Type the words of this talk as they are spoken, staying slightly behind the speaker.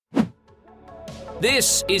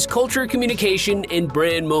This is Culture, Communication, and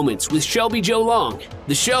Brand Moments with Shelby Joe Long,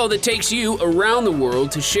 the show that takes you around the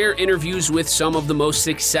world to share interviews with some of the most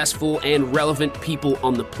successful and relevant people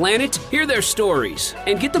on the planet, hear their stories,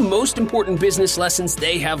 and get the most important business lessons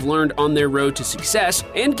they have learned on their road to success,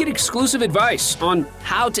 and get exclusive advice on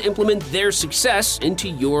how to implement their success into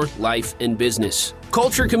your life and business.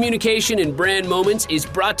 Culture, Communication, and Brand Moments is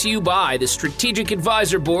brought to you by the Strategic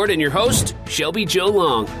Advisor Board and your host, Shelby Joe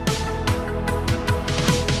Long.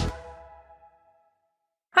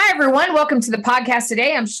 Hi, everyone. Welcome to the podcast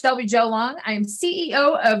today. I'm Shelby Joe Long. I am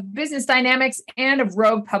CEO of Business Dynamics and of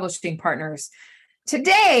Rogue Publishing Partners.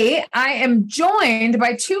 Today, I am joined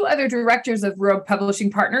by two other directors of Rogue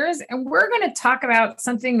Publishing Partners, and we're going to talk about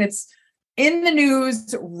something that's in the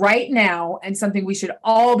news right now and something we should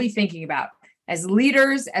all be thinking about as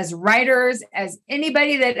leaders, as writers, as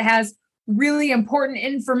anybody that has really important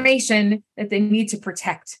information that they need to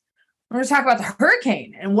protect. We're going to talk about the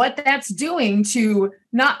hurricane and what that's doing to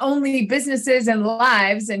not only businesses and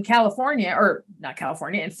lives in California, or not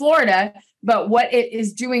California, in Florida, but what it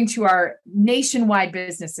is doing to our nationwide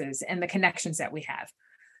businesses and the connections that we have.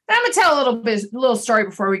 And I'm going to tell a little story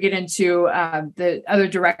before we get into the other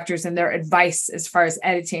directors and their advice as far as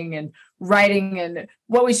editing and writing and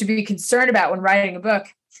what we should be concerned about when writing a book.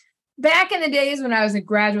 Back in the days when I was in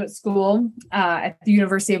graduate school at the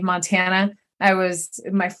University of Montana, I was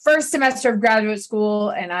in my first semester of graduate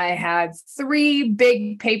school, and I had 3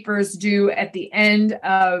 big papers due at the end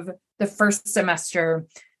of the first semester.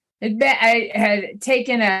 I had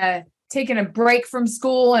taken a break from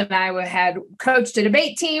school, and I had coached a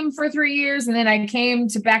debate team for 3 years, and then I came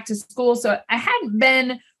back to school. So I hadn't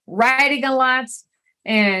been writing a lot,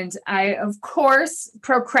 and I, of course,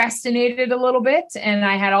 procrastinated a little bit, and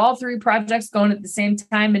I had all 3 projects going at the same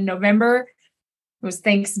time in November. It was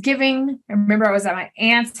Thanksgiving. I remember I was at my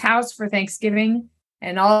aunt's house for Thanksgiving,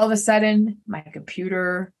 and all of a sudden my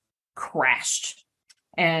computer crashed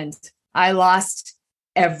and I lost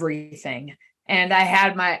everything. And I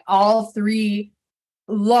had all 3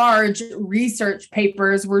 large research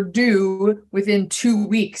papers were due within 2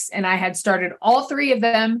 weeks. And I had started all 3 of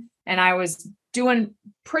them, and I was doing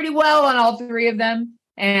pretty well on all 3 of them.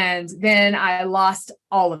 And then I lost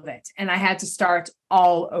all of it, and I had to start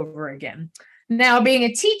all over again. Now, being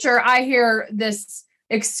a teacher, I hear this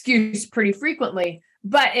excuse pretty frequently,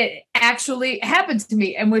 but it actually happened to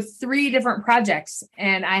me, and with 3 different projects.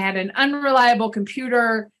 And I had an unreliable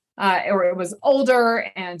computer, or it was older,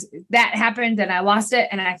 and that happened, and I lost it.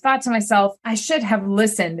 And I thought to myself, I should have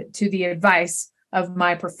listened to the advice of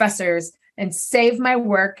my professors and save my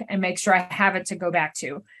work and make sure I have it to go back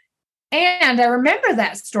to. And I remember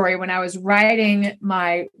that story when I was writing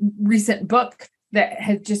my recent book that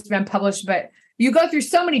had just been published, but you go through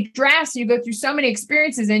so many drafts, you go through so many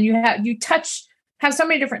experiences, and you have so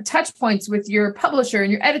many different touch points with your publisher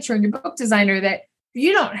and your editor and your book designer that if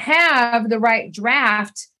you don't have the right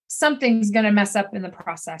draft, something's going to mess up in the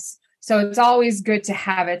process. So it's always good to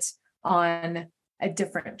have it on a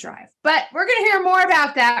different drive. But we're going to hear more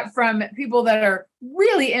about that from people that are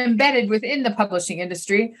really embedded within the publishing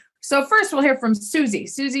industry. So first we'll hear from Susie.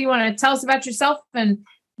 Susie, you want to tell us about yourself and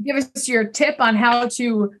give us your tip on how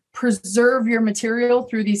to preserve your material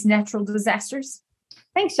through these natural disasters?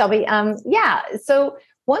 Thanks, Shelby. So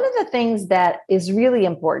one of the things that is really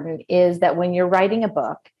important is that when you're writing a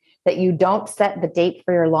book, that you don't set the date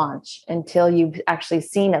for your launch until you've actually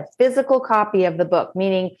seen a physical copy of the book,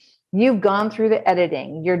 meaning you've gone through the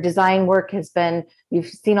editing, your design work you've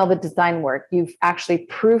seen all the design work, you've actually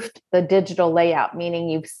proofed the digital layout, meaning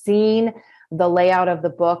you've seen the layout of the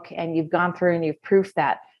book and you've gone through and you've proofed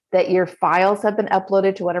that your files have been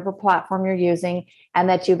uploaded to whatever platform you're using, and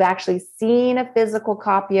that you've actually seen a physical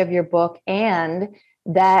copy of your book, and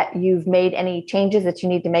that you've made any changes that you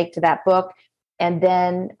need to make to that book, and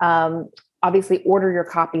then obviously order your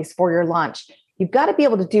copies for your launch. You've got to be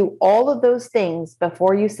able to do all of those things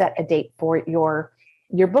before you set a date for your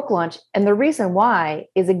book launch. And the reason why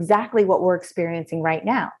is exactly what we're experiencing right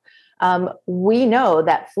now. We know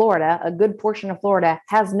that Florida, a good portion of Florida,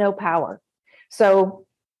 has no power. So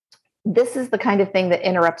this is the kind of thing that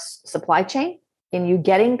interrupts supply chain in you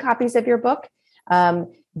getting copies of your book.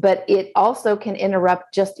 But it also can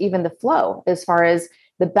interrupt just even the flow as far as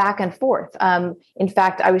the back and forth. In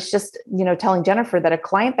fact, I was just, telling Jennifer that a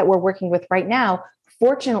client that we're working with right now,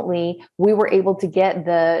 fortunately, we were able to get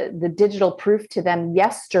the digital proof to them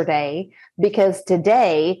yesterday, because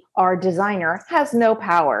today our designer has no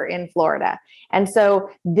power in Florida. And so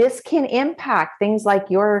this can impact things like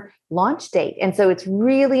your launch date. And so it's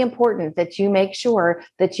really important that you make sure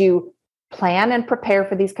that you plan and prepare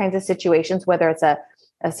for these kinds of situations, whether it's a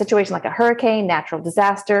a situation like a hurricane, natural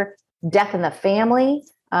disaster, death in the family,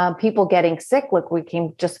 people getting sick. Look, we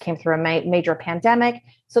just came through a major pandemic.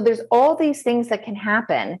 So there's all these things that can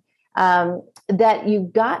happen that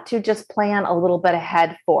you've got to just plan a little bit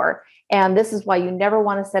ahead for. And this is why you never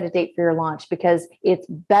want to set a date for your launch, because it's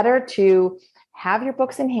better to have your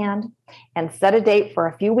books in hand and set a date for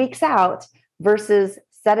a few weeks out versus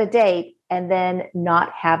set a date and then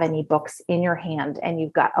not have any books in your hand and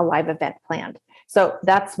you've got a live event planned. So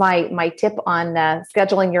that's my tip on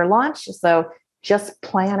scheduling your launch. So just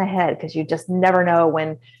plan ahead, because you just never know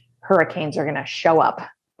when hurricanes are going to show up.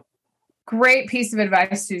 Great piece of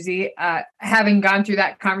advice, Susie. Having gone through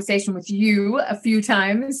that conversation with you a few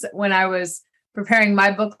times when I was preparing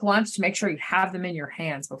my book launch, to make sure you have them in your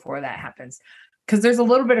hands before that happens. Because there's a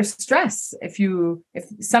little bit of stress if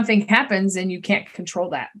something happens and you can't control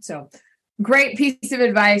that. So great piece of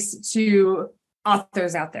advice to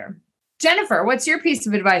authors out there. Jennifer, what's your piece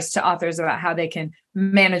of advice to authors about how they can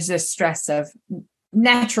manage this stress of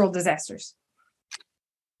natural disasters?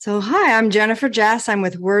 So, hi, I'm Jennifer Jass. I'm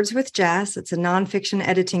with Words with Jass. It's a nonfiction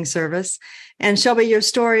editing service. And Shelby, your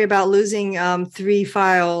story about losing 3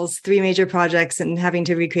 files, 3 major projects, and having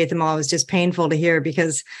to recreate them all was just painful to hear,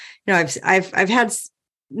 because I've had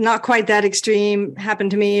not quite that extreme happen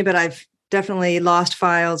to me, but I've definitely lost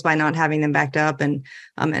files by not having them backed up, and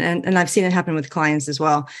I've seen it happen with clients as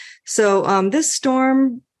well. So this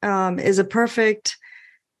storm is a perfect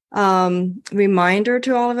reminder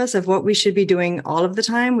to all of us of what we should be doing all of the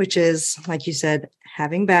time, which is, like you said,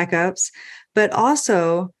 having backups, but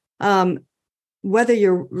also whether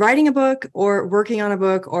you're writing a book or working on a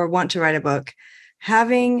book or want to write a book,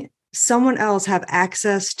 having someone else have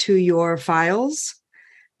access to your files,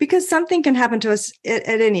 because something can happen to us at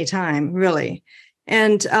any time, really.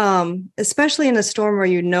 And especially in a storm where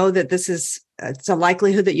you know that it's a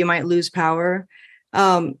likelihood that you might lose power,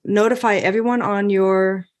 notify everyone on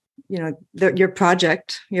your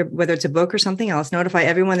project, whether it's a book or something else, notify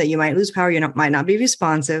everyone that you might lose power, might not be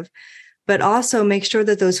responsive, but also make sure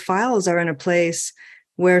that those files are in a place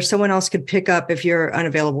where someone else could pick up if you're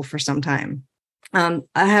unavailable for some time.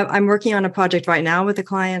 I'm working on a project right now with a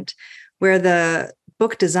client where the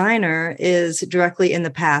book designer is directly in the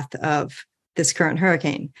path of this current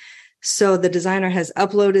hurricane. So the designer has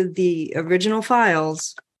uploaded the original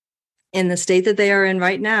files in the state that they are in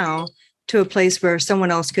right now to a place where someone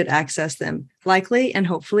else could access them. Likely and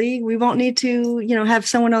hopefully we won't need to, have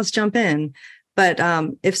someone else jump in. But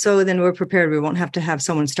if so, then we're prepared. We won't have to have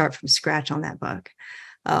someone start from scratch on that book.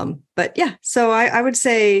 But yeah, so I would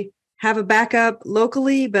say have a backup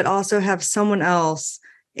locally, but also have someone else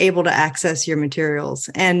able to access your materials,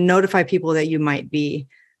 and notify people that you might be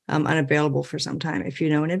unavailable for some time if you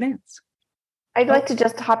know in advance. I'd like to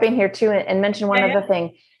just hop in here too and mention one other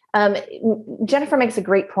thing. Jennifer makes a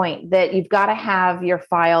great point that you've got to have your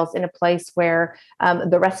files in a place where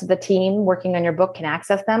the rest of the team working on your book can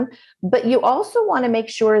access them. But you also want to make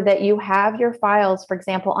sure that you have your files, for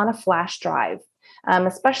example, on a flash drive.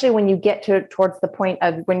 Especially when you get towards the point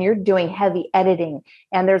of when you're doing heavy editing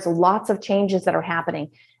and there's lots of changes that are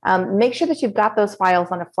happening. Make sure that you've got those files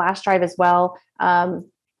on a flash drive as well,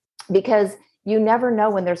 because you never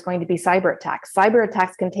know when there's going to be cyber attacks. Cyber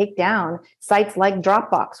attacks can take down sites like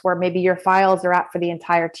Dropbox, where maybe your files are out for the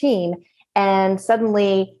entire team, and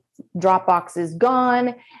suddenly Dropbox is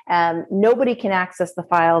gone. Nobody can access the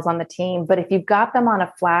files on the team. But if you've got them on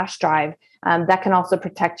a flash drive, that can also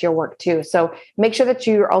protect your work too. So make sure that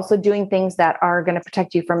you're also doing things that are going to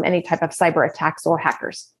protect you from any type of cyber attacks or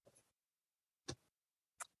hackers.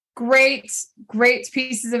 Great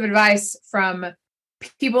pieces of advice from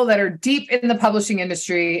people that are deep in the publishing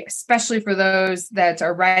industry, especially for those that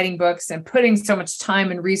are writing books and putting so much time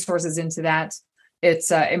and resources into that. It's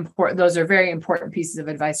important. Those are very important pieces of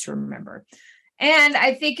advice to remember. And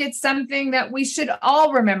I think it's something that we should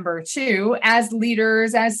all remember too, as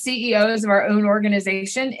leaders, as CEOs of our own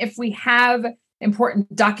organization. If we have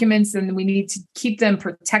important documents and we need to keep them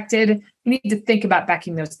protected, we need to think about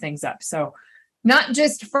backing those things up. So not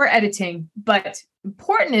just for editing, but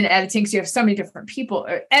important in editing, because you have so many different people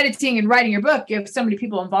editing and writing your book. You have so many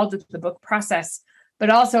people involved with the book process, but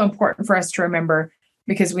also important for us to remember,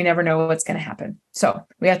 because we never know what's going to happen. So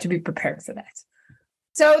we have to be prepared for that.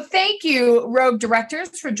 So thank you, Rogue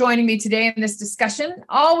Directors, for joining me today in this discussion.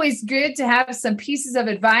 Always good to have some pieces of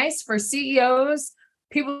advice for CEOs,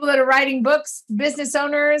 people that are writing books, business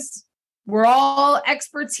owners. We're all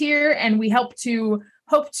experts here, and we hope to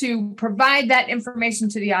provide that information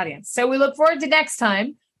to the audience. So we look forward to next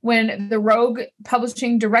time when the Rogue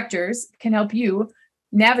Publishing Directors can help you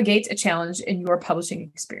navigate a challenge in your publishing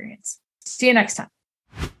experience. See you next time.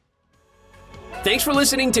 Thanks for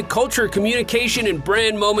listening to Culture, Communication, and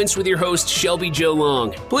Brand Moments with your host, Shelby Jo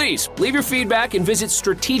Long. Please leave your feedback and visit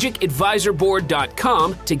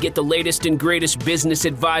strategicadvisorboard.com to get the latest and greatest business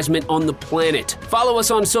advisement on the planet. Follow us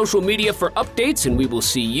on social media for updates, and we will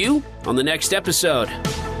see you on the next episode.